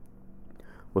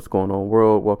What's going on,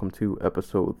 world? Welcome to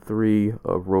episode 3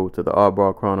 of Road to the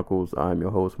Oddball Chronicles. I'm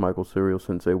your host, Michael Serial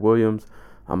Sensei Williams.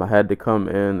 I had to come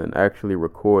in and actually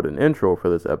record an intro for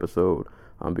this episode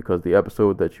because the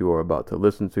episode that you are about to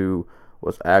listen to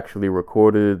was actually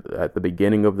recorded at the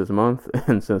beginning of this month,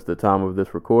 and since the time of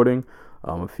this recording,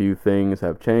 a few things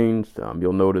have changed.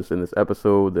 You'll notice in this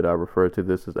episode that I refer to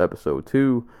this as episode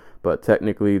 2, but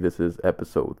technically this is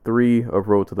episode 3 of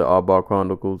Road to the Oddball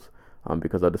Chronicles.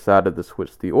 Because I decided to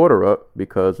switch the order up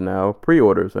because now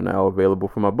pre-orders are now available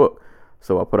for my book.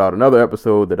 So I put out another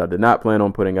episode that I did not plan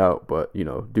on putting out, but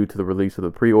due to the release of the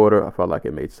pre-order, I felt like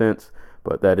it made sense.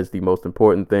 But that is the most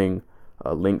important thing.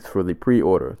 Links for the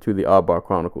pre-order to the Oddball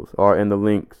Chronicles are in the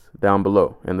links down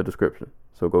below in the description.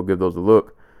 So go give those a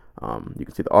look. You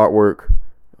can see the artwork.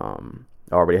 I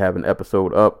already have an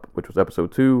episode up, which was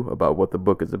episode 2, about what the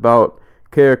book is about,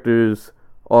 characters,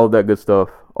 all of that good stuff,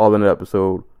 all in an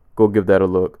episode. Go give that a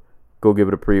look. Go give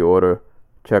it a pre-order.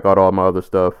 Check out all my other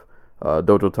stuff.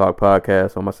 Dojo Talk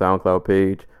Podcast on my SoundCloud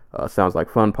page. Sounds Like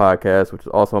Fun Podcast, which is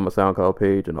also on my SoundCloud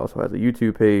page and also has a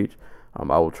YouTube page.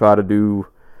 I will try to do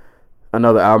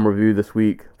another album review this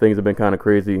week. Things have been kind of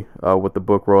crazy with the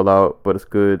book rollout, but it's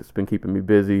good. It's been keeping me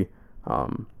busy.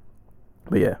 But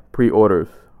yeah, pre-orders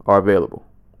are available.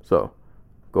 So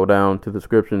go down to the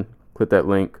description, click that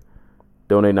link,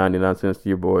 donate 99 cents to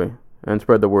your boy, and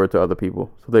spread the word to other people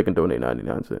so they can donate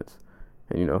 99 cents.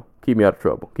 And, keep me out of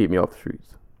trouble. Keep me off the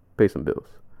streets. Pay some bills.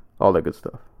 All that good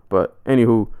stuff. But,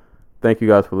 anywho, thank you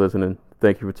guys for listening.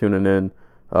 Thank you for tuning in.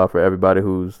 For everybody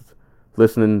who's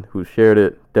listening, who shared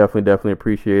it, definitely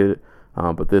appreciate it.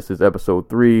 But this is episode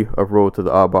 3 of Road to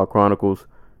the Oddball Chronicles,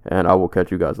 and I will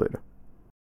catch you guys later.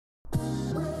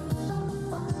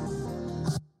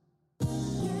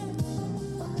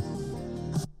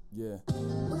 Yeah.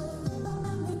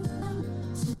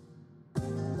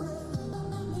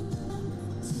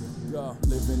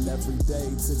 Living every day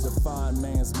to define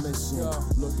man's mission.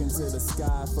 Look into the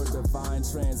sky for divine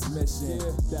transmission.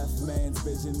 Deaf man's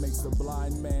vision makes the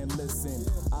blind man listen.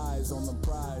 Eyes on the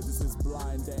prize, this is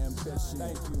blind ambition.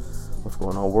 Thank you. What's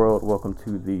going on, world? Welcome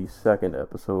to the second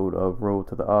episode of Road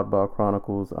to the Oddball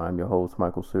Chronicles. I'm your host,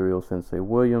 Michael Serial Sensei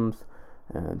Williams.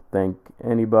 And thank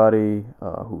anybody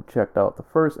who checked out the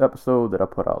first episode that I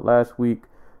put out last week.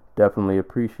 Definitely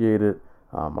appreciate it.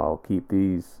 I'll keep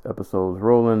these episodes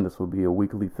rolling. This will be a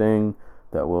weekly thing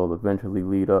that will eventually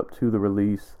lead up to the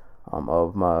release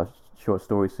of my short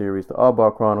story series, The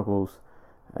Oddball Chronicles.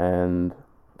 And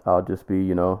I'll just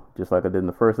be, just like I did in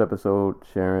the first episode,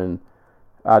 sharing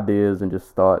ideas and just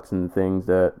thoughts and things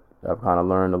that I've kind of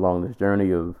learned along this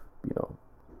journey of,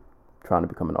 trying to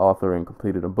become an author and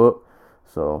completed a book.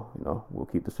 So, we'll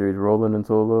keep the series rolling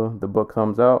until the book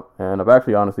comes out. And I've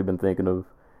actually honestly been thinking of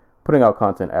putting out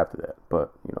content after that,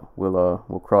 but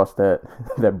we'll cross that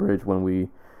that bridge when we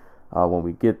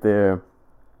get there.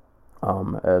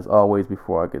 As always,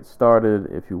 before I get started,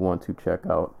 if you want to check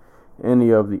out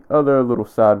any of the other little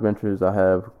side ventures I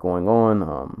have going on,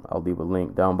 I'll leave a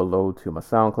link down below to my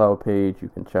SoundCloud page. You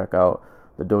can check out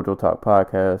the Dojo Talk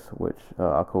Podcast, which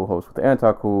I co-host with the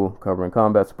Anti-Cool, covering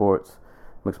combat sports,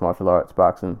 mixed martial arts,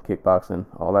 boxing, kickboxing,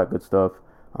 all that good stuff.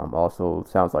 Also,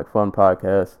 Sounds Like Fun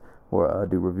Podcast, where I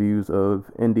do reviews of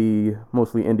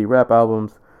mostly indie rap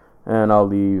albums, and I'll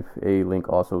leave a link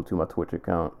also to my Twitch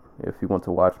account if you want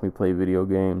to watch me play video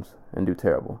games and do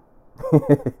terrible.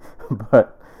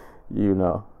 But,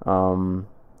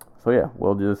 so yeah,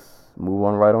 we'll just move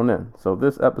on right on in. So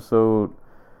this episode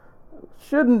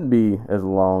shouldn't be as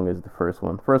long as the first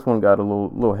one. First one got a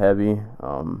little heavy.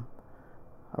 I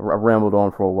rambled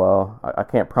on for a while. I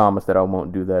can't promise that I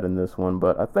won't do that in this one,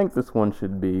 but I think this one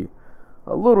should be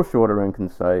a little shorter and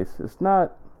concise. It's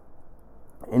not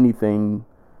anything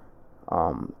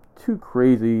too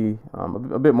crazy,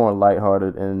 a bit more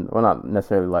lighthearted, and well, not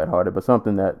necessarily lighthearted, but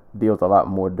something that deals a lot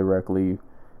more directly,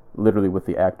 literally with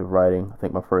the act of writing. I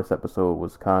think my first episode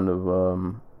was kind of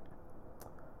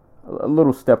a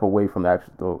little step away from the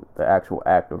actual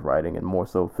act of writing, and more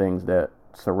so things that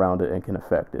surround it and can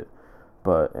affect it.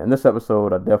 But in this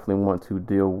episode, I definitely want to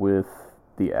deal with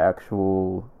the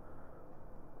actual,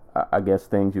 I guess,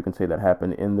 things you can say that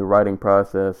happen in the writing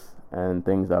process, and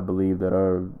things I believe that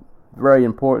are very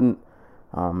important,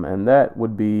 and that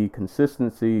would be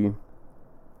consistency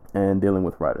and dealing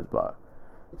with writer's block.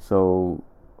 So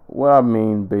what I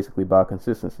mean basically by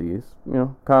consistency is,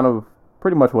 kind of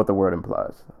pretty much what the word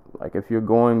implies. Like if you're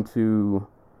going to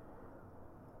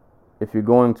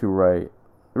write,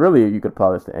 really you could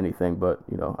apply this to anything, but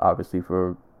obviously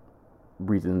for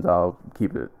reasons I'll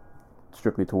keep it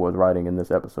strictly towards writing in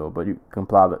this episode, but you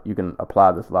can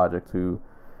apply this logic to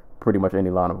pretty much any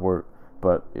line of work.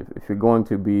 But if you're going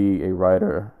to be a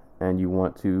writer and you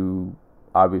want to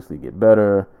obviously get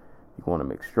better, you want to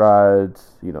make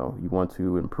strides, you want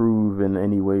to improve in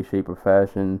any way, shape, or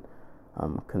fashion,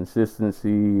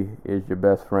 consistency is your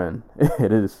best friend.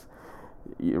 It is.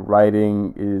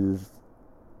 Writing is,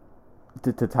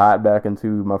 to tie it back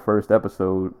into my first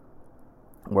episode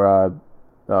where I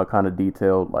kind of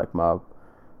detailed like my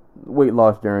weight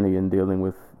loss journey and dealing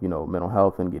with, mental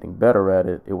health and getting better at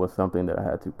it. It was something that I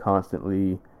had to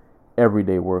constantly, every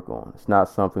day work on. It's not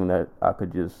something that I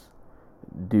could just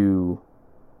do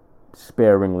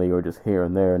sparingly or just here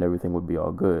and there and everything would be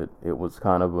all good. It was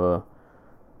kind of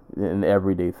an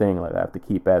everyday thing. Like, I have to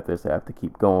keep at this, I have to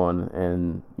keep going,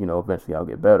 and eventually I'll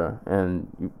get better. And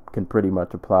you can pretty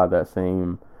much apply that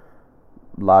same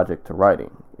logic to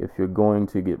writing. If you're going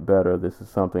to get better, this is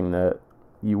something that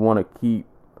you want to keep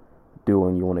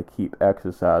doing, you want to keep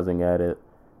exercising at it,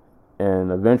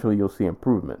 and eventually you'll see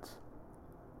improvements.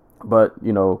 But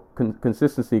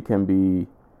consistency can be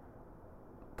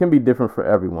different for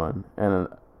everyone, and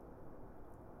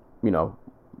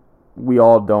we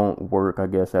all don't work, I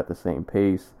guess, at the same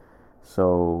pace.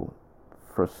 So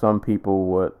for some people,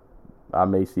 what I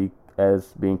may see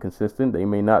as being consistent, they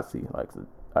may not see. Like,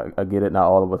 I get it, not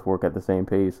all of us work at the same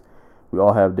pace. We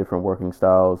all have different working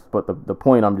styles. But the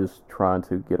point I'm just trying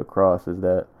to get across is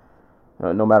that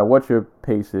no matter what your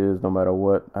pace is, no matter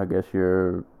what, I guess,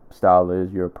 your style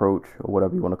is, your approach, or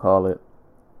whatever you want to call it,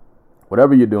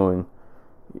 whatever you're doing,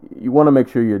 you want to make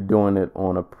sure you're doing it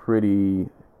on a pretty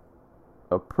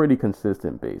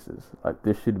consistent basis. Like,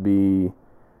 this should be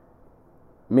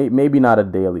maybe not a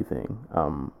daily thing.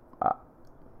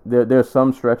 There's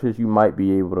some stretches you might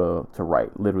be able to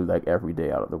write literally like every day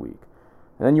out of the week,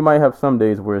 and then you might have some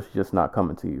days where it's just not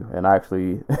coming to you. And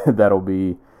actually, that'll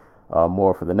be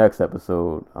more for the next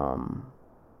episode,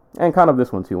 and kind of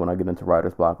this one too when I get into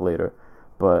writer's block later.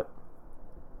 But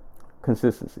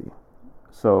consistency.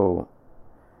 So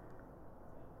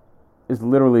it's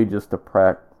literally just the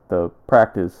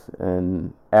practice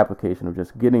and application of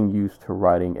just getting used to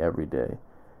writing every day.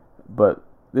 But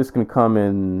this can come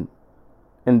in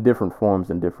different forms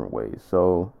in different ways.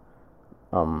 So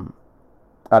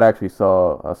I'd actually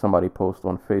saw somebody post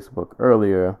on Facebook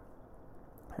earlier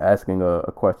asking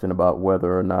a question about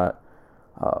whether or not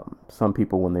some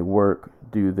people, when they work,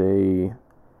 do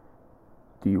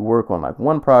you work on like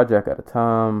one project at a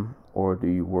time, or do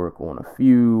you work on a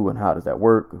few, and how does that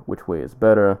work? Which way is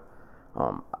better?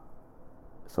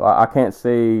 So I can't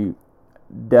say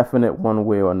definite one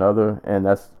way or another, and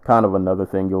that's kind of another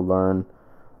thing you'll learn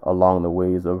along the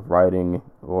ways of writing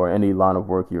or any line of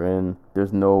work you're in.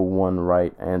 There's no one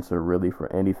right answer really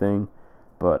for anything,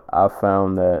 but I've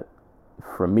found that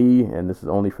for me, and this is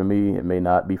only for me, it may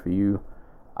not be for you,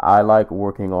 I like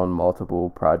working on multiple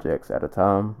projects at a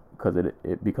time because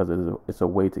it's a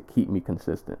way to keep me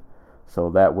consistent.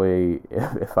 So that way,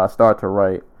 if I start to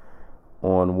write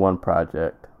on one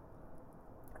project,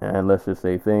 and let's just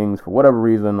say things, for whatever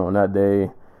reason, on that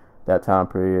day, that time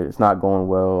period, it's not going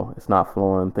well, it's not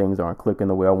flowing, things aren't clicking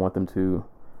the way I want them to,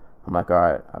 I'm like, all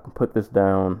right, I can put this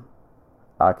down,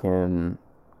 I can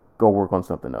go work on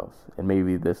something else. And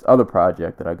maybe this other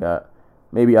project that I got,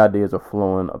 maybe ideas are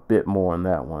flowing a bit more on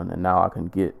that one, and now I can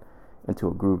get into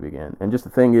a groove again. And just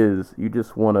the thing is, you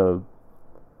want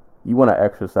to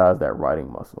exercise that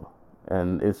writing muscle.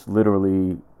 And it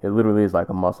literally is like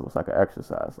a muscle. It's like an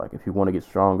exercise. Like, if you want to get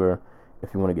stronger,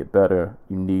 if you want to get better,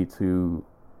 you need to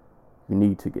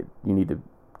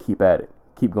keep at it,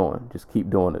 keep going, just keep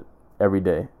doing it every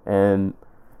day. And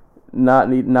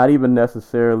not even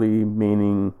necessarily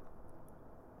meaning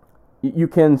you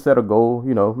can set a goal.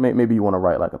 Maybe you want to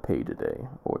write like a page a day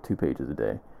or 2 pages a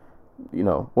day.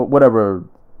 Whatever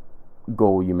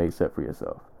goal you may set for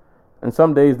yourself. And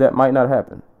some days that might not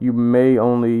happen. You may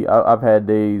only, I've had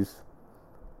days,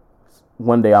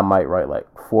 one day I might write like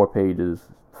 4 pages,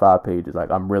 5 pages.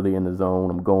 Like, I'm really in the zone.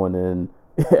 I'm going in.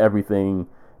 Everything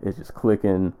is just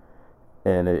clicking,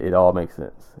 and it all makes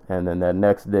sense. And then that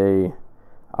next day,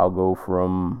 I'll go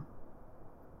from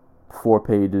 4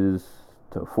 pages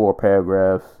to 4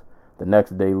 paragraphs. The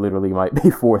next day literally might be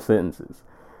 4 sentences.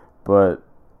 But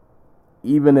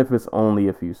even if it's only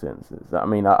a few sentences, I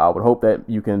mean, I would hope that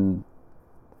you can,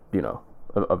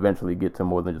 eventually get to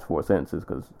more than just 4 sentences,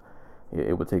 because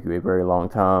it would take you a very long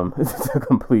time to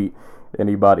complete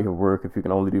any body of work if you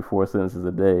can only do 4 sentences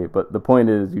a day. But the point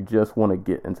is, you just want to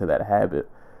get into that habit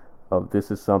of,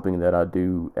 this is something that I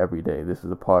do every day. This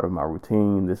is a part of my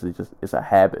routine. It's a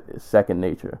habit. It's second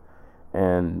nature.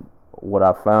 And what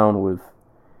I found with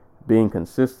being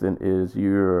consistent is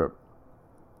you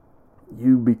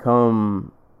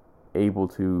become able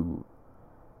to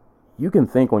you can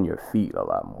think on your feet a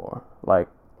lot more. Like,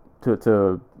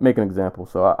 to make an example,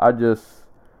 so I just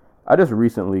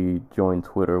recently joined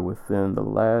Twitter within the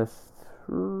last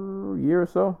year or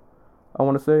so, I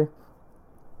want to say.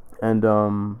 And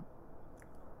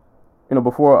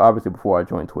before I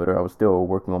joined Twitter, I was still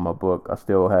working on my book. I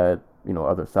still had,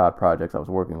 other side projects I was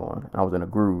working on. I was in a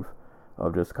groove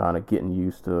of just kind of getting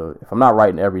used to, if I'm not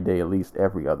writing every day, at least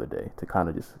every other day, to kind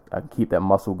of I can keep that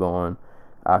muscle going.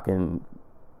 I can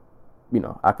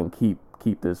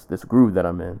keep this groove that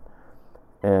I'm in.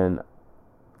 And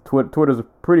Twitter's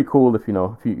pretty cool if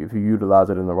you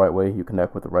utilize it in the right way. You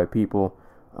connect with the right people.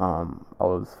 I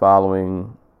was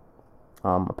following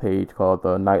a page called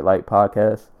the Nightlight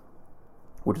Podcast,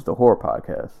 which is a horror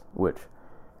podcast, which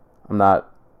I'm not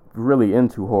really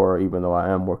into horror, even though I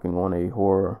am working on a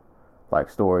horror like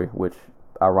story, which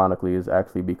ironically is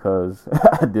actually because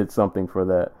I did something for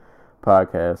that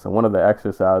podcast. So one of the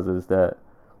exercises that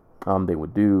they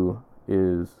would do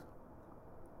is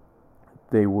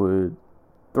they would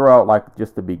throw out like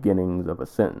just the beginnings of a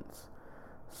sentence.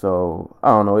 So I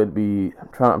don't know,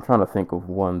 I'm trying to think of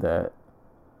one that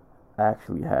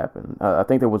actually happened. I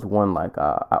think there was one like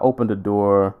I opened the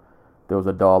door, there was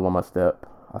a doll on my step,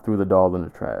 I threw the doll in the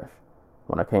trash.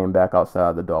 When I came back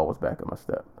outside, the doll was back at my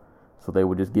step. So they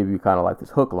would just give you kind of like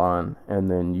this hook line,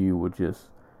 and then you would just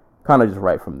kind of just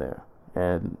write from there.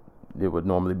 And it would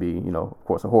normally be, of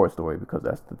course, a horror story, because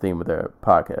that's the theme of their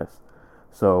podcast.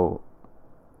 So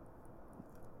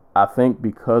I think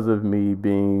because of me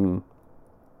being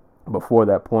before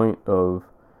that point of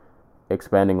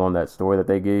expanding on that story that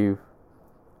they gave,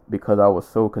 because I was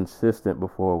so consistent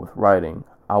before with writing,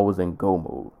 I was in go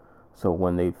mode. So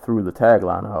when they threw the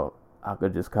tagline out, I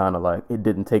could just kind of like, it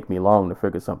didn't take me long to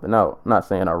figure something out. I'm not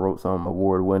saying I wrote some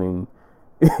award-winning,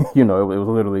 it was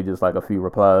literally just like a few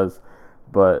replies.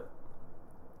 But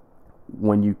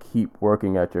when you keep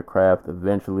working at your craft,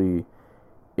 eventually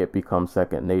it becomes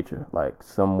second nature. Like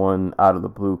someone out of the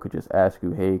blue could just ask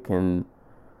you, hey, can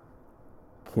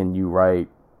you write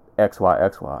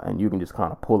XY, and you can just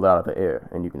kind of pull it out of the air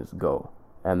and you can just go.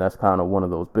 And that's kind of one of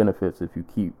those benefits if you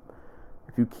keep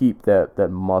that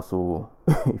muscle,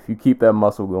 if you keep that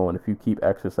muscle going, if you keep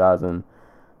exercising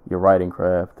your writing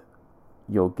craft,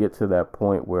 you'll get to that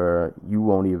point where you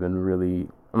won't even really,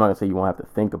 I'm not gonna say you won't have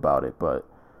to think about it, but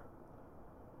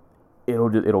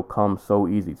it'll come so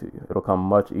easy to you. It'll come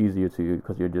much easier to you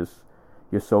because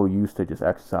you're so used to just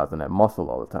exercising that muscle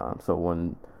all the time. So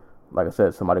when, like I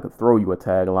said, somebody could throw you a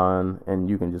tagline and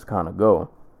you can just kind of go.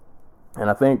 And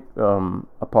I think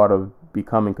a part of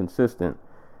becoming consistent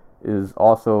is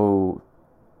also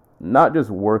not just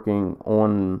working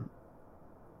on,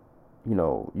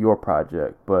 your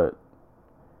project, but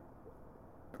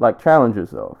like challenge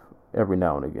yourself every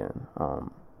now and again.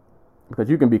 Because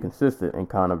you can be consistent and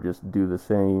kind of just do the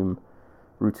same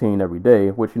routine every day,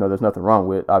 which, there's nothing wrong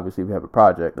with. Obviously, if you have a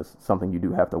project, that's something you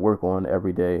do have to work on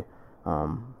every day.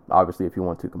 Obviously, if you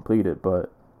want to complete it,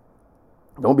 but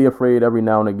don't be afraid every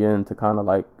now and again to kind of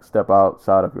like step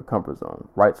outside of your comfort zone.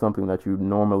 Write something that you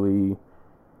normally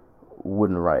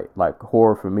wouldn't write. Like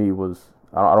horror for me was,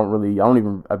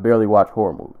 I barely watch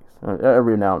horror movies.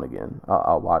 Every now and again,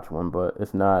 I'll watch one, but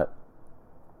it's not,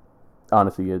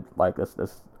 honestly,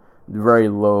 that's very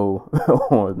low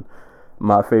on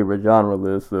my favorite genre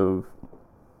list of,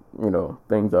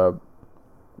 things I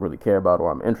really care about or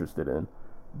I'm interested in.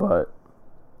 But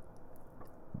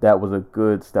that was a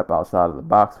good step outside of the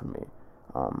box for me.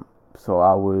 So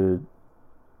I would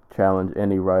challenge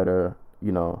any writer,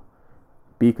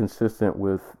 be consistent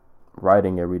with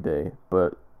writing every day,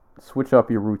 but switch up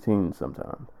your routine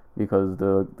sometimes. Because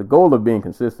the goal of being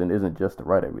consistent isn't just to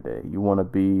write every day. You want to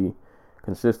be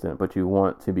consistent, but you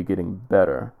want to be getting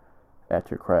better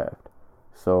at your craft.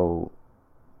 So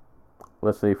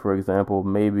let's say, for example,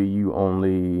 maybe you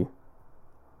only,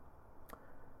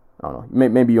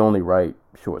 maybe you only write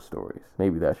short stories.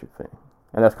 Maybe that's your thing.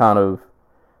 And that's kind of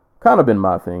been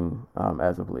my thing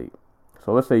as of late.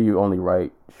 So let's say you only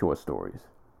write short stories.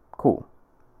 Cool.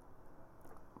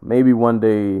 Maybe one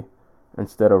day,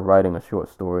 instead of writing a short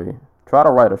story, try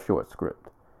to write a short script.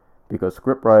 Because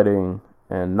script writing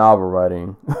and novel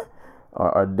writing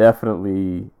are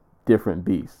definitely different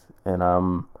beasts. And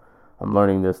I'm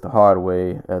learning this the hard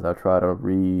way as I try to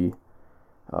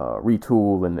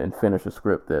retool and finish a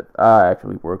script that I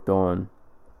actually worked on.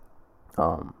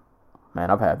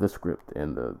 I've had this script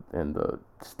in the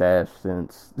stash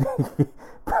since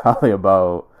probably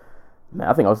about,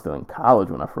 I think I was still in college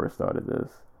when I first started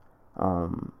this.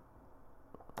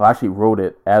 I actually wrote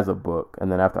it as a book,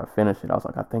 and then after I finished it, I was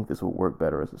like, I think this will work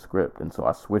better as a script, and so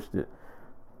I switched it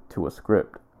to a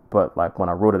script. but like when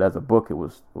I wrote it as a book, it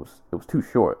was too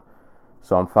short.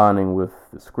 So I'm finding with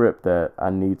the script that I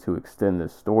need to extend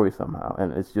this story somehow,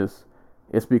 and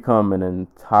it's become an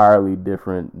entirely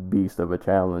different beast of a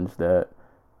challenge that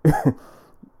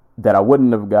that I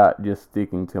wouldn't have got just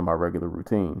sticking to my regular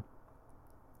routine.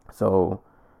 So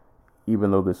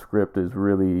even though the script is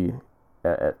really,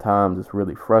 at times, it's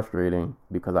really frustrating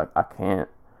because I can't.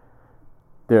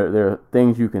 There are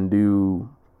things you can do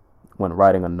when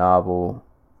writing a novel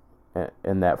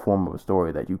in that form of a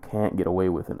story that you can't get away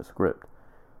with in a script.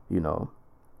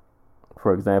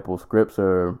 For example, scripts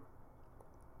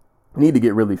need to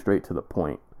get really straight to the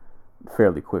point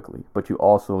fairly quickly, but you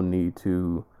also need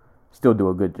to still do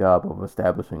a good job of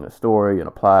establishing a story and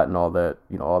a plot and all that,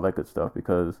 all that good stuff,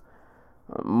 because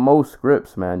most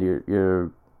scripts, man,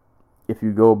 you're if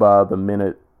you go by the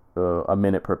a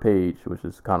minute per page, which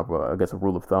is kind of I guess a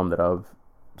rule of thumb that I've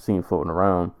seen floating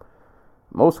around,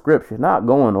 most scripts you're not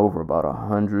going over about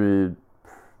 100,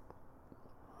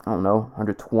 I don't know,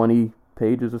 120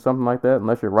 pages or something like that,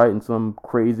 unless you're writing some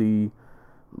crazy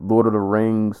Lord of the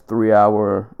Rings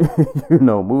 3-hour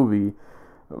movie.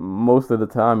 Most of the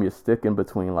time you're sticking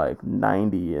between like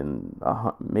 90 and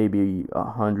maybe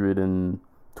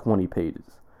 120 pages.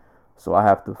 So I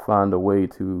have to find a way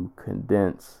to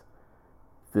condense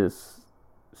this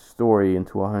story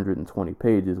into 120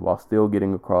 pages while still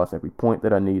getting across every point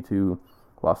that I need to,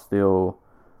 while still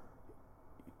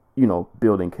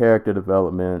building character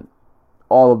development,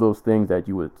 all of those things that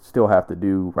you would still have to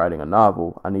do writing a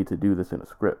novel. I need to do this in a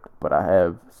script, but I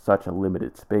have such a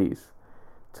limited space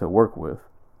to work with.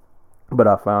 But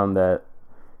I found that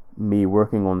me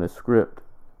working on this script,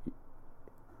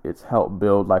 it's helped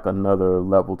build like another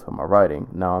level to my writing.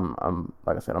 Now I'm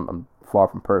like I said, I'm far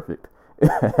from perfect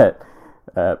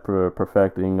at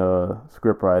perfecting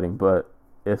script writing, but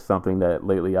it's something that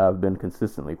lately I've been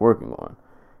consistently working on.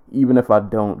 Even if I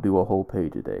don't do a whole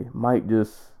page a day,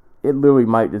 it literally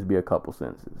might just be a couple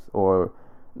sentences. Or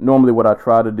normally what I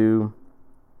try to do,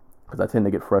 because I tend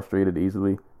to get frustrated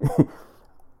easily,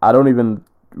 I don't even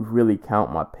really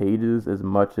count my pages as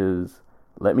much as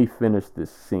let me finish this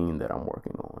scene that I'm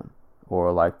working on,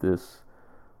 or like this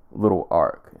little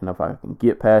arc. And if I can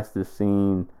get past this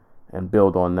scene and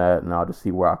build on that, and I'll just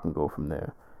see where I can go from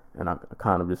there. And I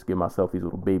kind of just give myself these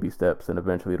little baby steps, and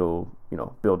eventually it'll,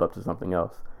 build up to something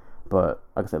else. But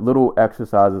like I said, little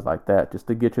exercises like that, just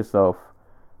to get yourself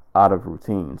out of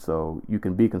routine, so you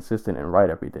can be consistent and write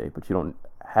every day, but you don't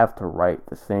have to write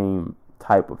the same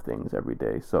type of things every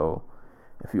day. So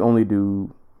if you only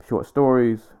do short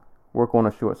stories, work on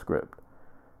a short script,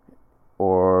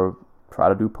 or try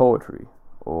to do poetry,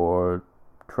 or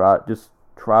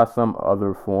try some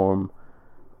other form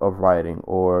of writing.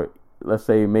 Or let's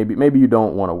say maybe you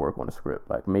don't want to work on a script,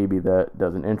 like maybe that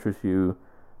doesn't interest you.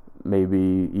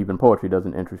 Maybe even poetry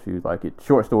doesn't interest you.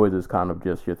 Short stories is kind of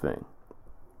just your thing.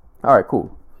 All right,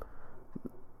 cool.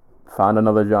 Find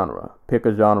another genre. Pick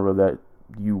a genre that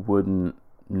you wouldn't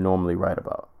normally write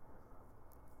about.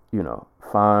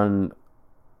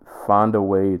 Find a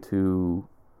way to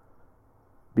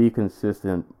be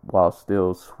consistent while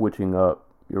still switching up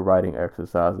your writing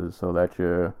exercises, so that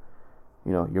you're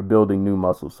building new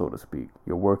muscles, so to speak.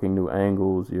 You're working new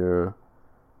angles. You're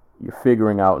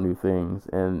figuring out new things,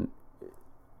 and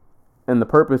the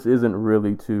purpose isn't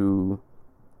really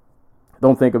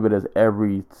don't think of it as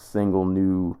every single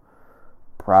new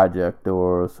project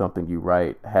or something you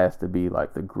write has to be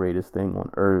like the greatest thing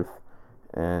on earth,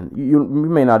 and you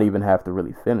may not even have to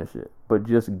really finish it, but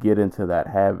just get into that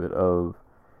habit of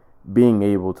being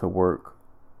able to work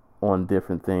on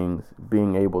different things,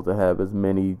 being able to have as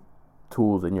many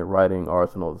tools in your writing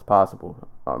arsenal as possible.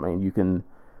 I mean, you can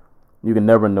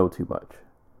never know too much.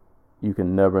 You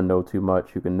can never know too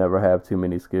much. You can never have too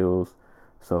many skills.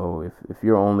 So if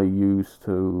you're only used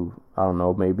to, I don't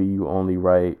know, maybe you only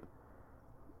write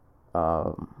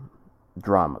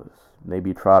dramas.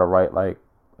 Maybe try to write like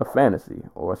a fantasy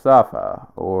or a sci-fi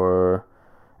or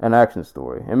an action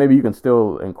story. And maybe you can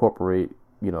still incorporate,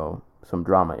 some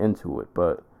drama into it,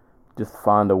 but just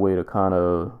find a way to kind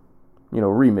of,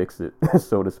 remix it,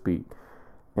 so to speak.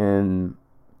 And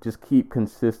just keep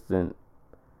consistent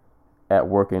at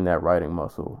working that writing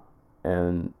muscle.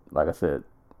 And like I said,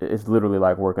 it's literally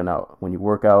like working out. When you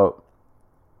work out,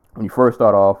 when you first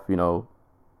start off,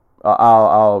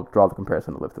 I'll draw the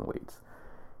comparison to lifting weights.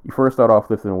 You first start off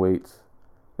lifting weights,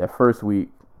 that first week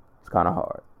it's kind of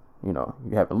hard.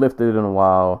 You haven't lifted in a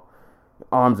while, your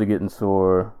arms are getting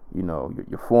sore,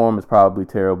 your form is probably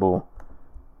terrible.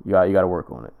 You got to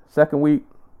work on it. Second week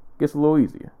gets a little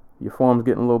easier. Your form's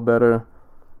getting a little better.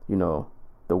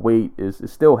 The weight is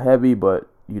still heavy, but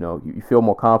you feel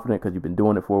more confident because you've been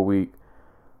doing it for a week.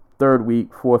 Third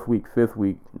week, fourth week, fifth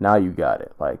week, now you got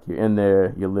it. Like, you're in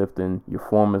there, you're lifting, your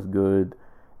form is good.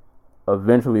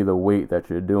 Eventually, the weight that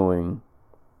you're doing,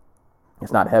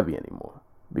 it's not heavy anymore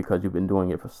because you've been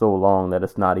doing it for so long that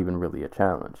it's not even really a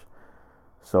challenge.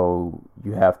 So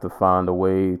you have to find a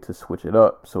way to switch it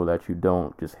up so that you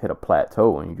don't just hit a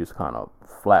plateau and you just kind of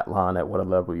flatline at whatever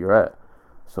level you're at.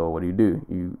 So what do?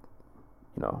 You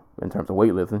in terms of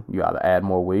weightlifting, you either add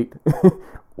more weight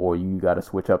or you got to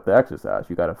switch up the exercise.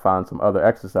 You got to find some other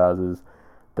exercises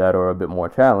that are a bit more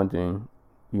challenging,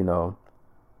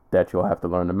 that you'll have to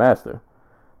learn to master.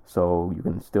 So you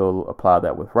can still apply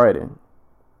that with writing.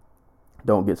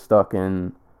 Don't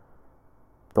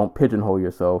pigeonhole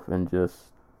yourself in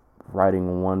just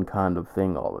writing one kind of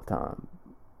thing all the time.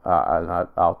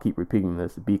 I'll keep repeating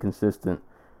this. Be consistent,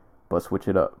 but switch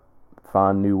it up.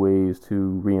 Find new ways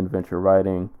to reinvent your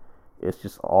writing. It's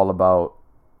just all about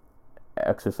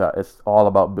exercise. It's all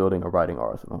about building a writing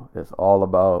arsenal. It's all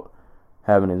about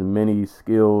having as many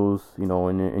skills,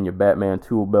 in your Batman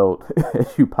tool belt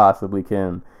as you possibly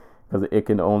can, because it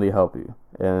can only help you.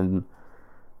 And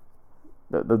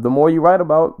the more you write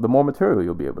about, the more material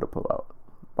you'll be able to pull out.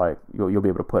 Like, you'll be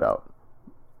able to put out,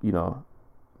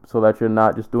 so that you're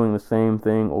not just doing the same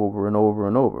thing over and over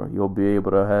and over. You'll be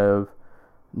able to have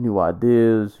new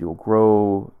ideas. You'll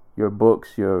grow. Your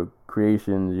books, your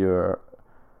creations, your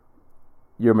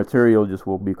material just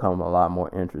will become a lot more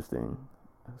interesting.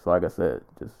 So like I said,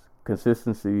 just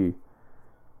consistency,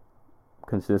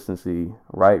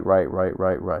 right.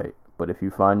 But if you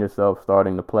find yourself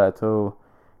starting to plateau,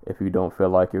 if you don't feel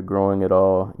like you're growing at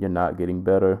all, you're not getting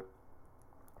better,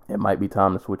 it might be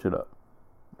time to switch it up.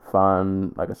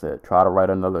 Like I said, try to write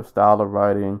another style of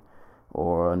writing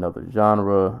or another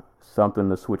genre, something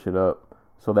to switch it up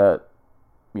so that,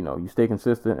 you stay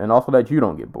consistent, and also that you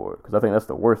don't get bored. Because I think that's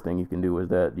the worst thing you can do, is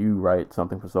that you write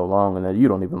something for so long and that you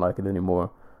don't even like it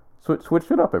anymore. Switch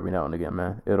it up every now and again,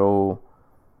 man.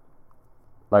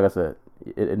 Like I said,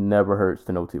 it never hurts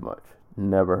to know too much.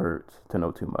 Never hurts to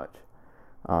know too much.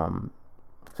 So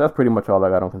that's pretty much all I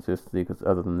got on consistency, because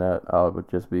other than that, I would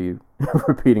just be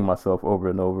repeating myself over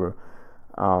and over.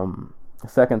 The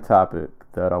second topic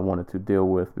that I wanted to deal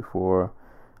with before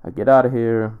I get out of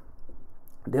here,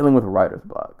 dealing with writer's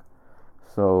block.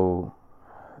 So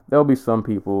there'll be some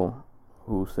people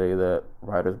who say that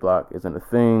writer's block isn't a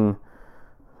thing,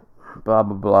 blah,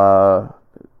 blah, blah.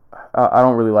 I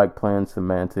don't really like playing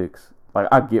semantics. Like,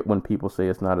 I get when people say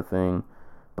it's not a thing,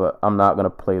 but I'm not going to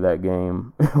play that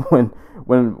game.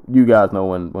 when you guys know,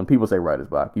 when people say writer's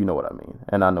block, you know what I mean,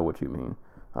 and I know what you mean.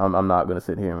 I'm not going to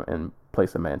sit here and play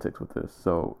semantics with this.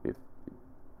 So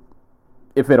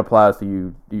if it applies to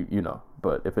you, you know.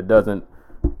 But if it doesn't,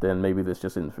 then maybe this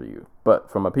just isn't for you.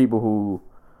 But from a people who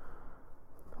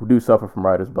do suffer from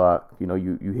writer's block,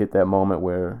 you hit that moment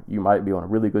where you might be on a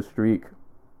really good streak,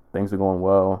 things are going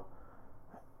well,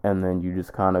 and then you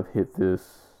just kind of hit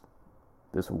this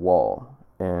wall,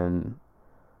 and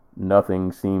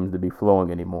nothing seems to be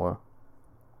flowing anymore.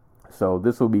 So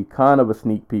this will be kind of a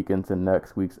sneak peek into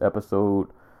next week's episode,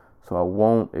 so I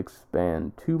won't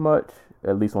expand too much,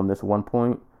 at least on this one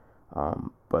point.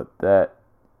 But that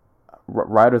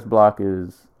writer's block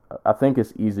I think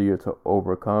it's easier to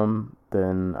overcome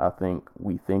than I think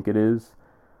we think it is.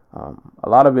 A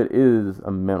lot of it is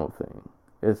a mental thing.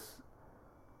 It's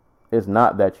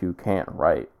not that you can't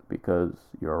write because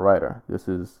you're a writer. This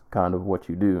is kind of what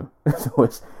you do. So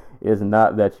it's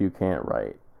not that you can't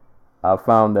write. I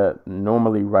found that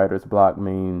normally writer's block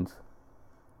means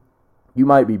you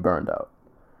might be burned out.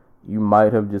 You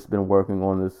might have just been working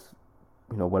on this,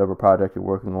 whatever project you're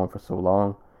working on for so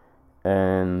long,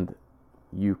 and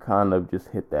you kind of just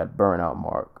hit that burnout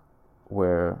mark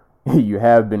where you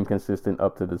have been consistent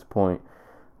up to this point,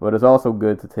 but it's also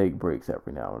good to take breaks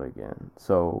every now and again.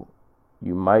 So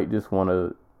you might just want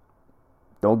to,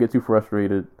 don't get too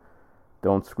frustrated.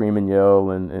 Don't scream and yell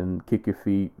and kick your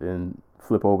feet and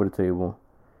flip over the table.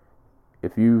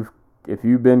 If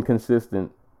you've been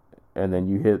consistent and then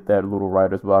you hit that little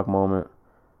writer's block moment,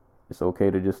 it's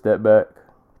okay to just step back,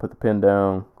 put the pen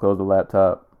down, close the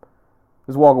laptop,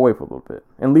 just walk away for a little bit,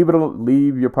 and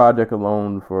leave your project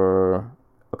alone for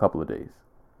a couple of days.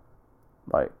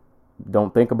 Like,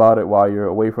 don't think about it while you're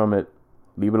away from it.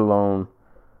 Leave it alone.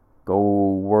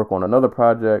 Go work on another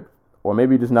project, or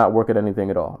maybe just not work at anything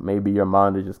at all. Maybe your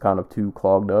mind is just kind of too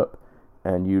clogged up,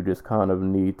 and you just kind of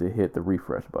need to hit the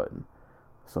refresh button.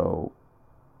 So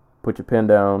put your pen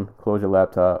down, close your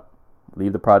laptop,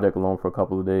 leave the project alone for a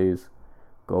couple of days.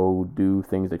 Go do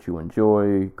things that you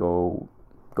enjoy. Go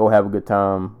have a good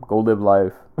time. Go live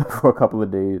life for a couple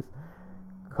of days.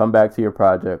 come back to your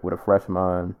project with a fresh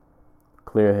mind,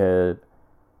 clear head,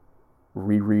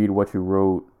 reread what you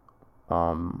wrote.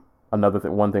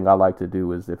 One thing I like to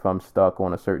do is if I'm stuck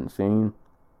on a certain scene,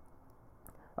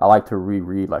 I like to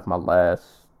reread like my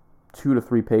last 2 to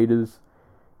 3 pages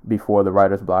before the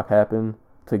writer's block happened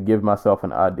to give myself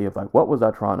an idea of like, what was I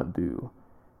trying to do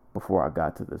before I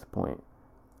got to this point?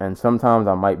 And sometimes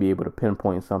I might be able to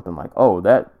pinpoint something like, oh,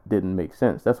 that didn't make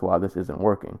sense. That's why this isn't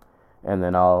working. And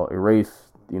then I'll erase,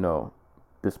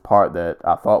 this part that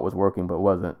I thought was working but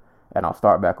wasn't, and I'll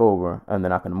start back over, and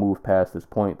then I can move past this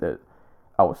point that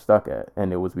I was stuck at.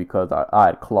 And it was because I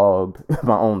had clogged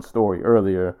my own story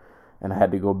earlier, and I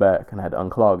had to go back and I had to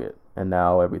unclog it, and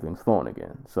now everything's flowing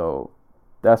again. So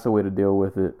that's the way to deal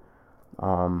with it.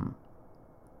 And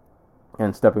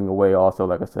stepping away also,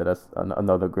 like I said, that's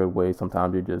another good way.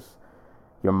 Sometimes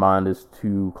your mind is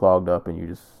too clogged up and you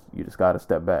just got to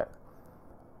step back.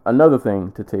 Another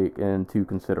thing to take into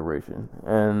consideration,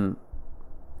 and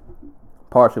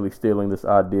partially stealing this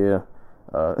idea,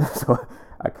 so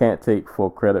I can't take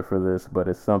full credit for this, but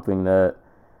it's something that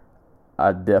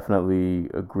I definitely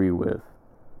agree with.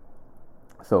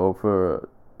 So for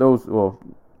those,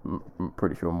 I'm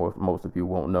pretty sure most of you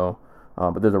won't know,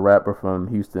 but there's a rapper from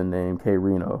Houston named K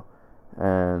Reno,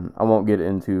 and I won't get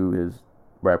into his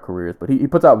rap careers, but he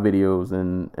puts out videos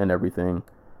and everything.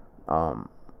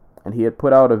 And he had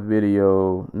put out a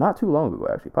video not too long ago,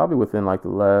 actually, probably within like the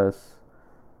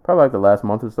last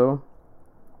month or so,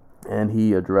 and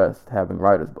he addressed having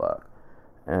writer's block.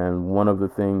 And one of the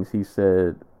things he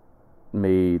said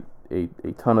made a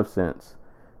ton of sense.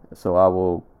 So I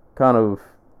will kind of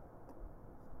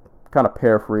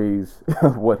paraphrase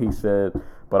what he said,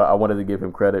 but I wanted to give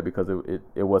him credit because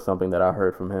it was something that I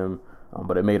heard from him,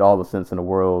 but it made all the sense in the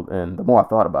world. And the more I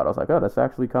thought about it, I was like, oh, that's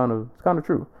actually kind of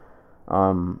true.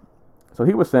 So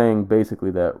he was saying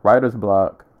basically that writer's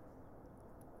block,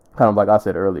 kind of like I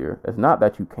said earlier, it's not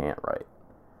that you can't write.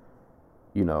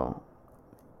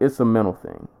 It's a mental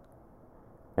thing.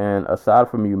 And aside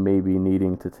from you maybe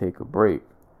needing to take a break,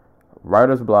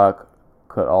 writer's block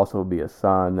could also be a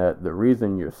sign that the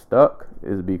reason you're stuck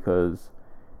is because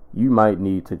you might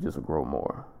need to just grow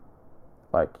more.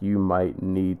 Like you might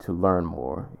need to learn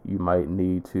more. You might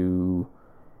need to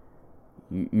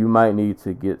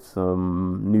get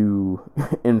some new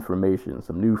information,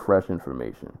 some new fresh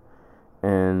information.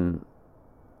 And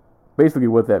basically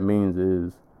what that means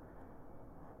is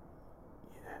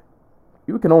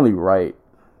you can only write.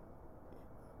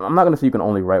 I'm not going to say you can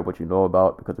only write what you know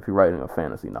about, because if you're writing a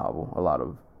fantasy novel, a lot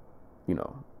of,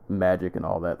 magic and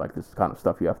all that, like this kind of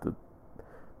stuff you have to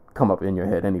come up in your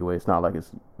head anyway. It's not like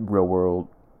it's real world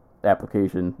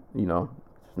application, it's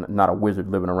not a wizard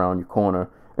living around your corner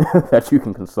that you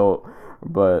can consult.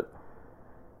 But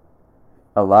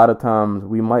a lot of times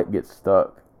we might get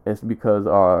stuck. It's because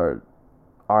our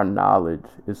knowledge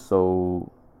is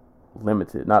so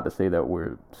limited. Not to say that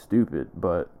we're stupid,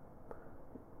 but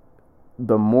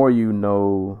the more you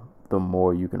know, the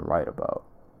more you can write about.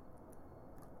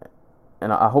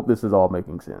 And I hope this is all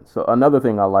making sense. So another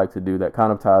thing I like to do that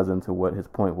kind of ties into what his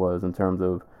point was, in terms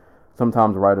of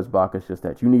sometimes writer's block is just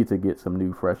that you need to get some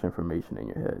new, fresh information in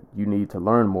your head. You need to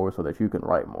learn more so that you can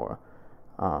write more.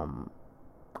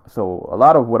 So a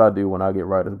lot of what I do when I get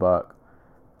writer's block,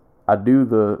 I do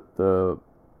the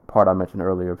part I mentioned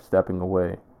earlier of stepping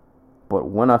away. But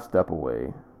when I step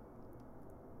away,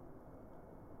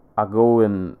 I'll go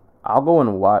and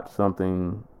watch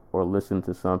something or listen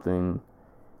to something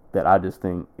that I just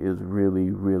think is really,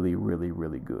 really, really,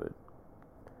 really good.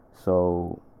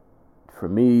 So for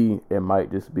me, it might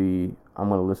just be, I'm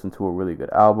going to listen to a really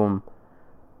good album,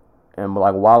 and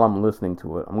like while I'm listening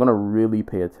to it, I'm going to really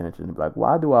pay attention and be like,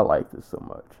 why do I like this so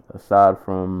much? Aside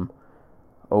from,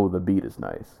 oh, the beat is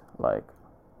nice. Like,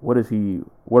 what are the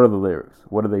lyrics?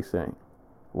 What are they saying?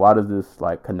 Why does this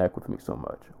like connect with me so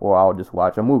much? Or I'll just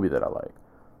watch a movie that I like,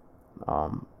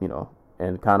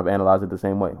 and kind of analyze it the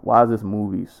same way. Why is this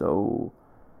movie so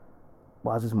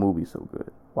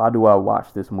good? Why do I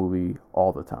watch this movie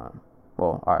all the time?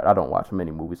 Well, all right, I don't watch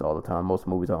many movies all the time. Most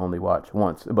movies I only watch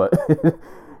once, but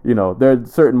there are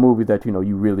certain movies that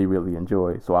you really, really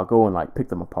enjoy. So I go and like pick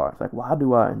them apart. It's like, why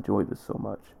do I enjoy this so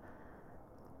much?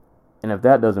 And if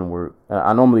that doesn't work,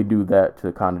 I normally do that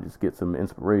to kind of just get some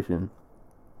inspiration.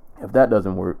 If that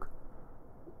doesn't work,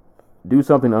 do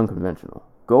something unconventional.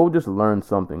 Go just learn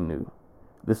something new.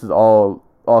 This is all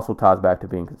also ties back to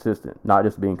being consistent. Not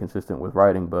just being consistent with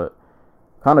writing, but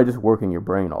kind of just working your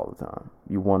brain all the time.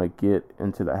 You want to get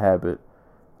into the habit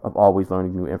of always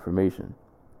learning new information.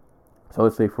 So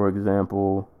let's say, for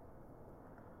example,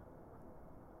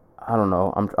 I don't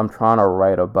know, I'm trying to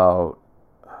write about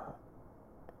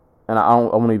and I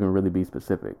won't even really be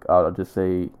specific. I'll just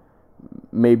say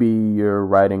maybe you're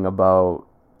writing about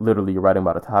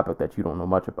a topic that you don't know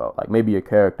much about. Like maybe your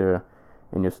character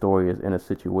in your story is in a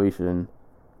situation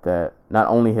that not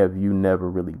only have you never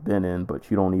really been in,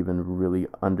 but you don't even really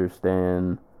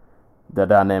understand the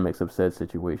dynamics of said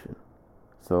situation.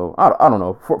 So I don't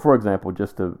know. For example,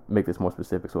 just to make this more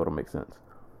specific so it'll make sense.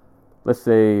 Let's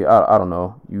say, I don't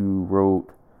know, you wrote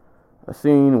a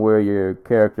scene where your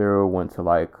character went to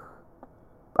like,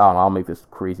 I don't know, I'll make this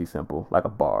crazy simple, like a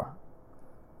bar.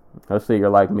 Let's say you're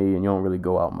like me and you don't really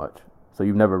go out much. So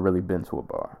you've never really been to a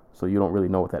bar. So you don't really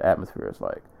know what that atmosphere is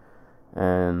like.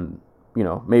 And, you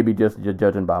know, maybe just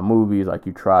judging by movies, like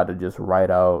you try to just write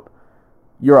out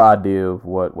your idea of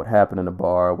what happened in a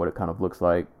bar, what it kind of looks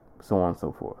like, so on and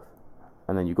so forth.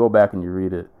 And then you go back and you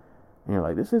read it, and you're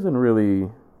like, this isn't really,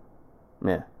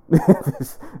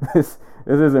 this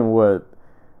isn't what,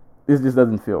 this just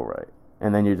doesn't feel right.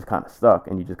 And then you're just kind of stuck,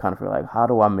 and you just kind of feel like, how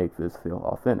do I make this feel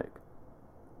authentic?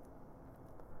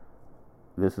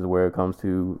 This is where it comes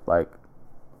to, like,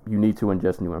 you need to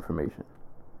ingest new information.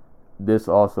 This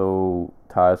also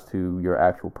ties to your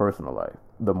actual personal life.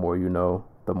 The more you know,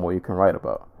 the more you can write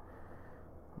about.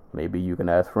 Maybe you can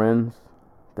ask friends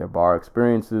their bar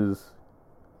experiences.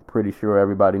 Pretty sure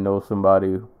everybody knows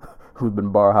somebody who's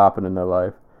been bar hopping in their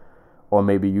life. Or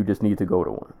maybe you just need to go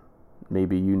to one.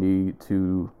 Maybe you need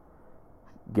to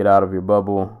get out of your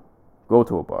bubble, go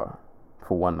to a bar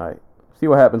for one night. See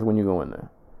what happens when you go in there.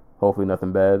 Hopefully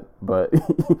nothing bad, but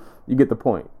you get the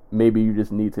point. Maybe you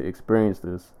just need to experience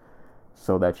this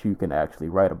so that you can actually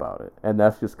write about it. And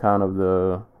that's just kind of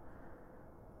the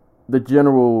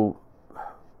general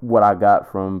what I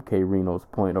got from K. Reno's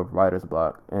point of writer's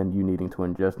block and you needing to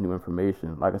ingest new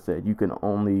information. Like I said,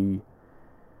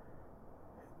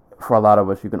 for a lot of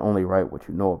us, you can only write what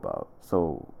you know about.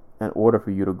 So in order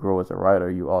for you to grow as a writer,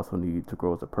 you also need to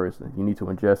grow as a person. You need to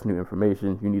ingest new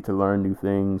information. You need to learn new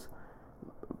things.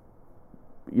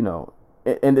 You know,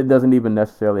 and it doesn't even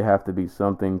necessarily have to be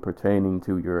something pertaining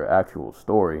to your actual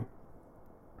story.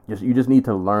 You just need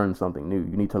to learn something new.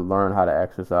 You need to learn how to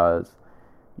exercise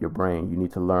your brain. You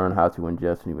need to learn how to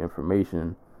ingest new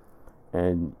information,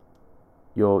 and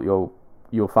you'll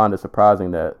find it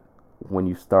surprising that when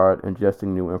you start ingesting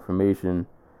new information,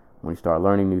 when you start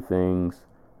learning new things,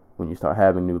 when you start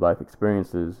having new life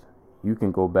experiences, you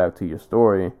can go back to your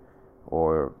story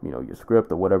or, you know, your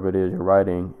script or whatever it is you're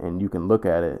writing, and you can look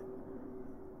at it,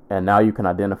 and now you can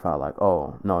identify like,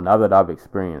 oh no, now that I've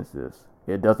experienced this,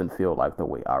 it doesn't feel like the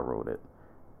way I wrote it,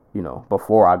 you know,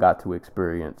 before I got to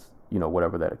experience, you know,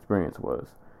 whatever that experience was.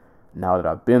 Now that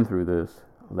I've been through this,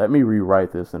 let me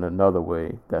rewrite this in another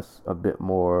way that's a bit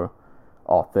more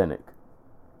authentic.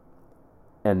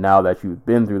 And now that you've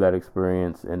been through that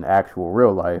experience in actual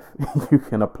real life, you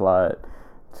can apply it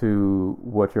to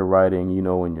what you're writing, you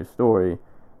know, in your story,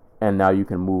 and now you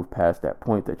can move past that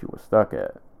point that you were stuck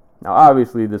at. Now,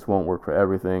 obviously, this won't work for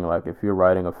everything. Like, if you're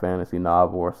writing a fantasy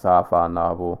novel or sci-fi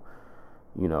novel,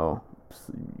 you know,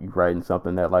 you're writing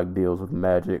something that, like, deals with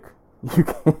magic,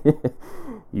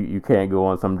 you can't go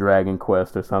on some dragon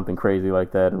quest or something crazy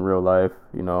like that in real life,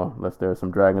 you know, unless there's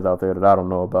some dragons out there that I don't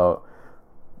know about.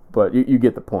 But you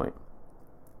get the point.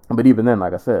 But even then,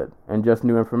 like I said, ingest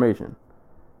new information.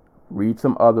 Read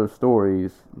some other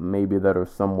stories, maybe that are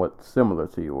somewhat similar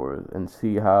to yours, and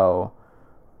see how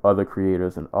other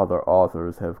creators and other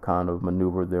authors have kind of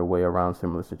maneuvered their way around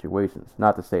similar situations.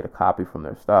 Not to say to copy from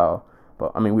their style,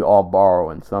 but I mean, we all borrow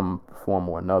in some form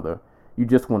or another. You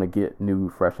just want to get new,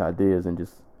 fresh ideas, and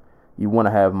you want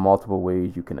to have multiple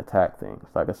ways you can attack things.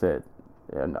 Like I said,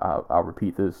 and I'll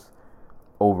repeat this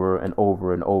over and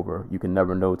over and over. You can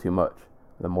never know too much.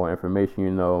 The more information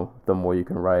you know, the more you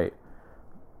can write.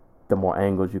 The more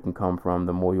angles you can come from,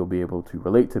 the more you'll be able to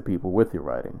relate to people with your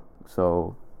writing.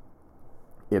 So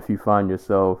if you find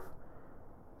yourself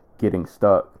getting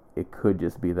stuck, it could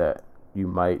just be that you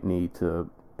might need to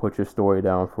put your story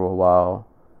down for a while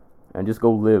and just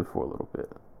go live for a little bit.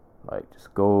 Like,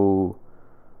 just go,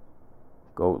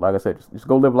 like I said, just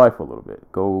go live life for a little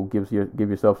bit. Go give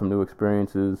yourself some new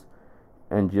experiences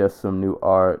and just some new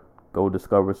art. Go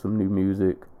discover some new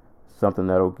music, something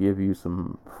that'll give you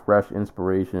some fresh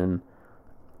inspiration.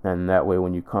 And that way,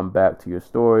 when you come back to your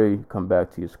story, come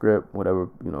back to your script, whatever,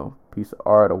 you know, piece of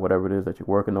art or whatever it is that you're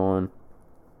working on,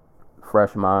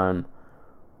 fresh mind,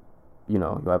 you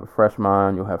know, you'll have a fresh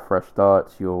mind, you'll have fresh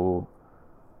thoughts, you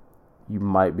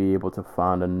might be able to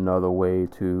find another way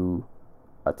to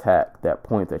attack that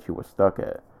point that you were stuck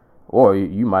at. Or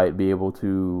you might be able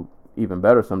to, even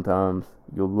better sometimes,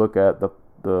 you'll look at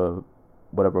the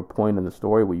whatever point in the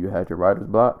story where you had your writer's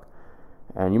block,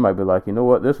 And you might be like, you know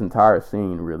what, this entire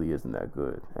scene really isn't that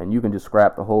good. And you can just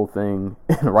scrap the whole thing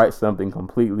and write something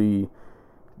completely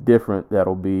different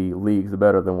that'll be leagues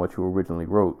better than what you originally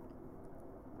wrote.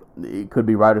 It could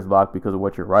be writer's block because of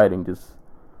what you're writing,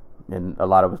 and a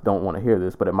lot of us don't want to hear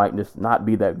this, but it might just not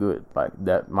be that good. Like,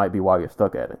 that might be why you're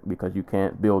stuck at it, because you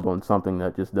can't build on something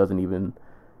that just doesn't even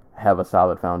have a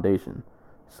solid foundation.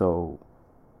 So,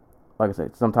 like I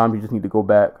said, sometimes you just need to go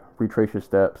back, retrace your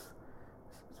steps,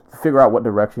 figure out what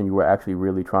direction you were actually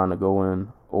really trying to go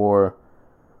in, or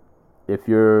if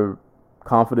you're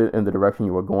confident in the direction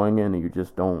you were going in and you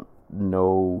just don't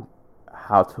know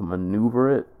how to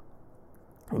maneuver it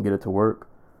and get it to work,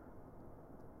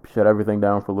 shut everything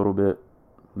down for a little bit,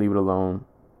 leave it alone,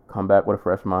 come back with a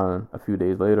fresh mind a few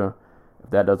days later. If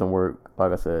that doesn't work,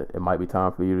 like I said, it might be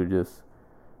time for you to just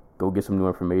go get some new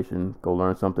information, go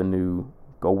learn something new,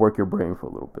 go work your brain for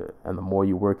a little bit. And the more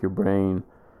you work your brain,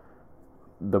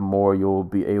 the more you'll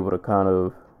be able to kind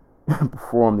of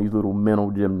perform these little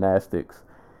mental gymnastics,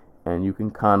 and you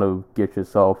can kind of get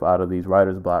yourself out of these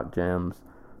writer's block jams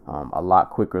a lot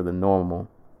quicker than normal.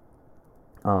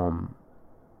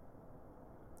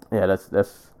 Yeah,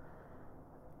 that's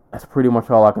pretty much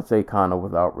all I can say, kind of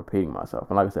without repeating myself.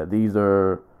 And like I said, these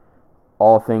are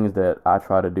all things that I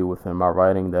try to do within my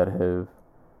writing that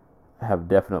have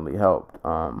definitely helped.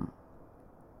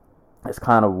 It's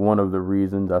kind of one of the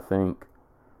reasons I'm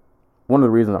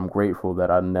grateful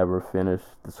that I never finished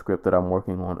the script that I'm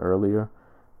working on earlier.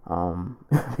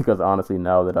 Because honestly,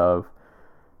 now that I've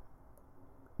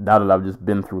just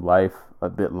been through life a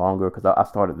bit longer, because I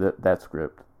started that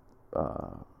script.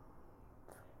 I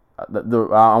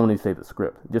only say the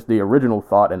script, just the original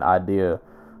thought and idea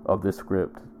of this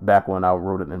script back when I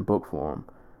wrote it in book form.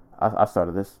 I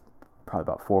started this probably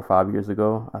about 4 or 5 years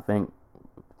ago, I think,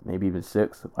 maybe even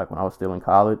 6, like when I was still in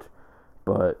college.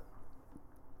 But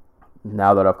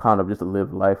now that I've kind of just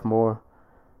lived life more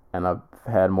and I've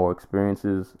had more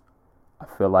experiences, I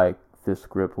feel like this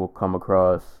script will come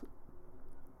across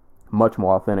much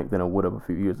more authentic than it would have a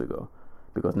few years ago,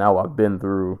 because now I've been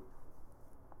through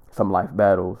some life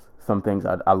battles, some things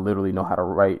I literally know how to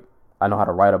write. I know how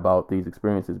to write about these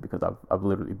experiences because I've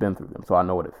literally been through them, so I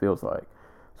know what it feels like.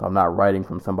 So I'm not writing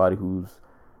from somebody who's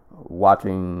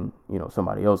watching,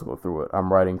 somebody else go through it.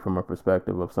 I'm writing from a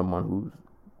perspective of someone who's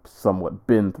somewhat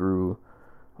been through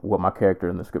what my character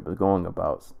in the script is going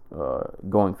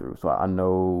through. So I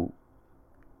know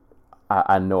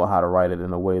how to write it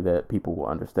in a way that people will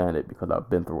understand it because I've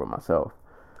been through it myself.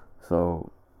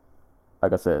 So,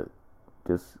 like I said,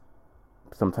 just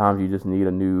sometimes you just need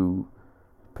a new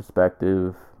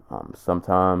perspective.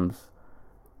 Sometimes,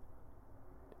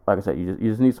 like I said, you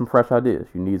just need some fresh ideas.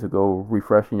 You need to go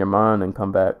refresh in your mind and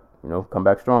come back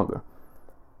stronger.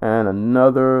 And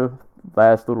another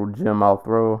last little gem I'll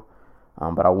throw,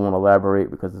 but I won't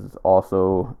elaborate because it's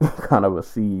also kind of a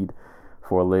seed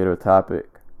for a later topic.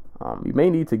 You may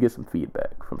need to get some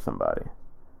feedback from somebody.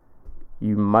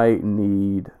 You might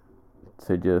need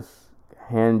to just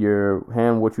hand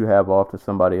what you have off to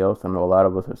somebody else. I know a lot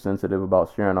of us are sensitive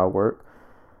about sharing our work,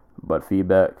 but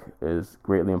feedback is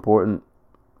greatly important.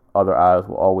 Other eyes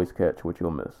will always catch what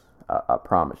you'll miss. I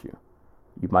promise you.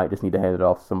 You might just need to hand it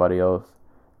off to somebody else,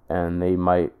 and they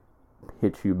might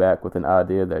hit you back with an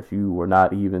idea that you were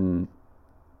not even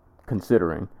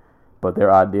considering, but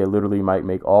their idea literally might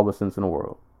make all the sense in the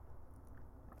world.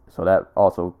 So that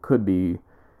also could be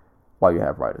why you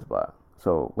have writer's block.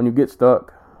 So when you get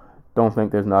stuck, don't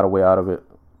think there's not a way out of it.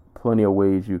 Plenty of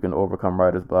ways you can overcome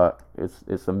writer's block.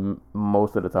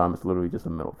 Most of the time it's literally just a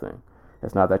mental thing.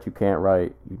 It's not that you can't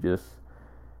write. You just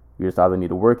either need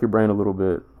to work your brain a little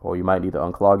bit, or you might need to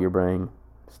unclog your brain,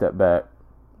 step back,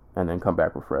 and then come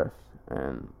back refreshed,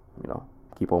 and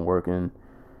keep on working,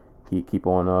 keep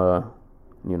on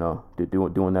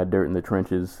doing that dirt in the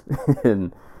trenches,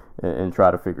 and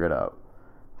try to figure it out.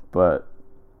 But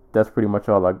that's pretty much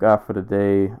all I got for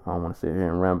today. I don't want to sit here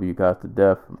and ramble you guys to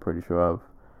death. I'm pretty sure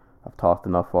I've talked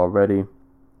enough already.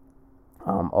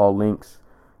 All links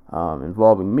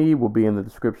involving me will be in the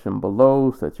description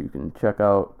below, so that you can check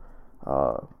out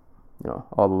all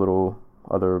the little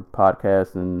other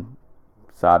podcasts and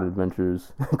side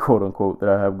adventures, quote unquote, that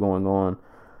I have going on.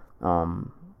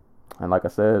 And like I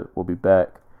said, we'll be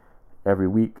back every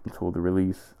week until the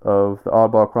release of the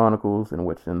Oddball Chronicles, in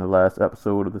which in the last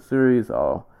episode of the series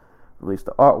I'll release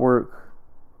the artwork,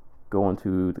 go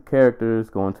into the characters,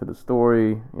 go into the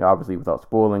story, obviously without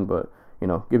spoiling, but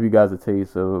give you guys a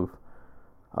taste of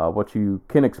what you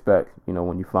can expect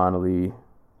when you finally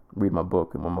read my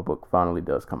book and when my book finally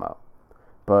does come out.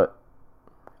 But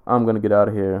I'm gonna get out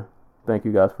of here. Thank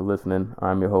you guys for listening.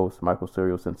 I'm your host, Michael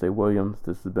Serial Sensei Williams.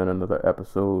 This has been another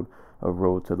episode of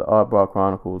Road to the Oddball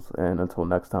Chronicles, and until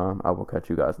next time, I will catch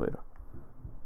you guys later.